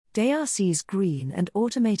DRC's green and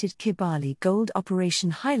automated Kibali gold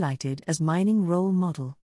operation highlighted as mining role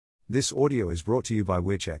model. This audio is brought to you by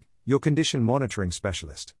Wearcheck, your condition monitoring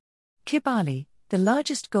specialist. Kibali, the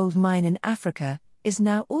largest gold mine in Africa, is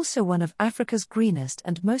now also one of Africa's greenest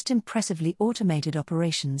and most impressively automated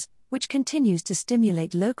operations, which continues to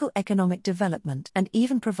stimulate local economic development and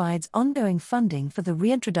even provides ongoing funding for the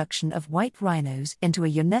reintroduction of white rhinos into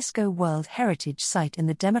a UNESCO World Heritage Site in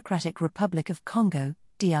the Democratic Republic of Congo,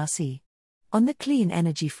 DRC. On the clean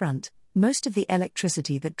energy front, most of the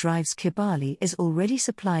electricity that drives Kibali is already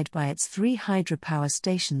supplied by its 3 hydropower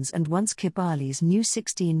stations, and once Kibali's new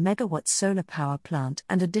 16-megawatt solar power plant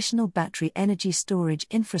and additional battery energy storage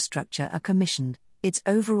infrastructure are commissioned, its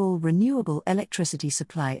overall renewable electricity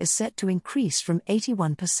supply is set to increase from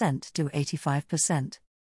 81% to 85%.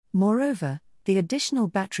 Moreover, the additional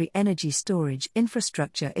battery energy storage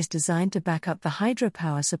infrastructure is designed to back up the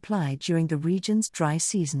hydropower supply during the region's dry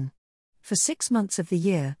season. For 6 months of the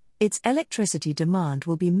year, its electricity demand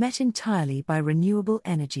will be met entirely by renewable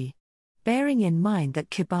energy. Bearing in mind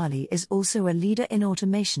that Kibali is also a leader in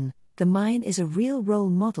automation, the mine is a real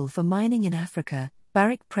role model for mining in Africa,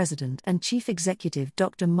 Barrick President and Chief Executive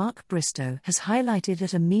Dr Mark Bristow has highlighted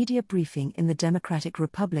at a media briefing in the Democratic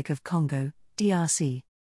Republic of Congo, DRC.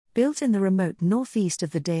 Built in the remote northeast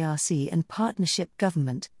of the DRC and partnership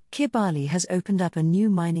government, Kibali has opened up a new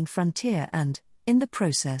mining frontier and, in the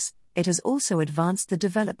process, it has also advanced the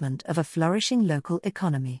development of a flourishing local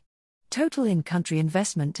economy. Total in-country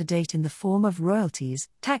investment to date in the form of royalties,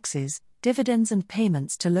 taxes, dividends and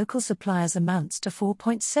payments to local suppliers amounts to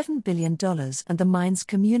 $4.7 billion, and the mine's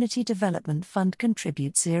Community Development Fund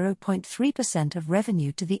contributes 0.3% of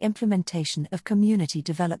revenue to the implementation of community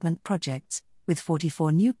development projects, with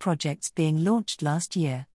 44 new projects being launched last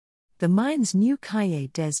year. The mine's new Cahier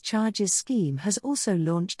de Charge scheme has also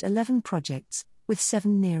launched 11 projects, with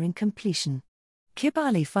 7 nearing completion.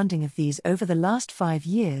 Kibali funding of these over the last 5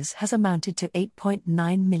 years has amounted to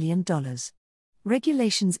 $8.9 million.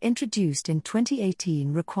 Regulations introduced in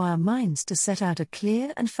 2018 require mines to set out a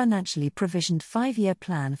clear and financially provisioned 5-year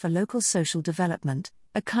plan for local social development,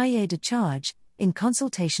 a Cahier de Charge, in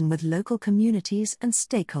consultation with local communities and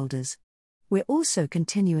stakeholders. We're also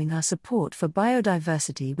continuing our support for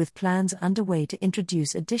biodiversity with plans underway to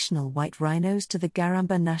introduce additional white rhinos to the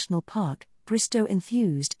Garamba National Park, Bristow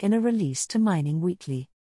enthused in a release to Mining Weekly.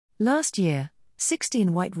 Last year,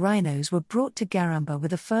 16 white rhinos were brought to Garamba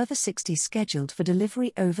with a further 60 scheduled for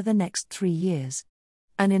delivery over the next 3 years.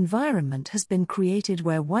 An environment has been created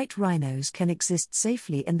where white rhinos can exist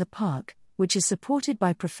safely in the park, which is supported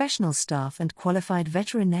by professional staff and qualified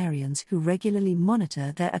veterinarians who regularly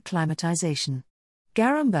monitor their acclimatisation.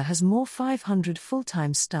 Garamba has more 500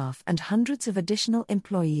 full-time staff and hundreds of additional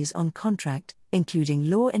employees on contract, including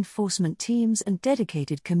law enforcement teams and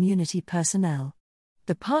dedicated community personnel.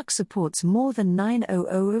 The park supports more than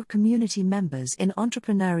 900 community members in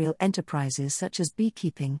entrepreneurial enterprises such as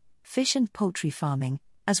beekeeping, fish and poultry farming,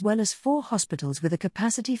 as well as 4 hospitals with a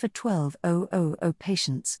capacity for 1,200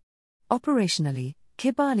 patients. Operationally,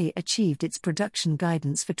 Kibali achieved its production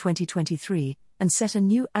guidance for 2023 and set a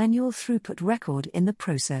new annual throughput record in the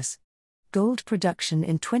process. Gold production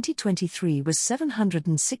in 2023 was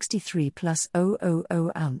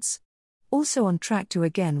 763,000 ounce. Also on track to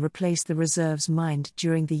again replace the reserves mined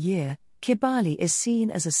during the year, Kibali is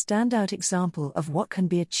seen as a standout example of what can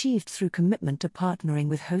be achieved through commitment to partnering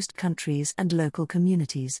with host countries and local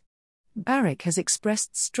communities. Barrick has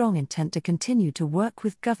expressed strong intent to continue to work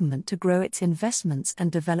with government to grow its investments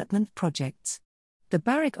and development projects. The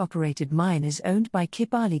Barrick-operated mine is owned by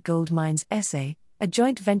Kibali Goldmines SA, a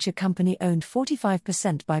joint venture company owned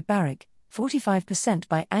 45% by Barrick, 45%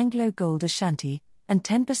 by AngloGold Ashanti, and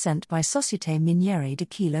 10% by Société Miniére de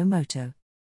Kilo-Moto.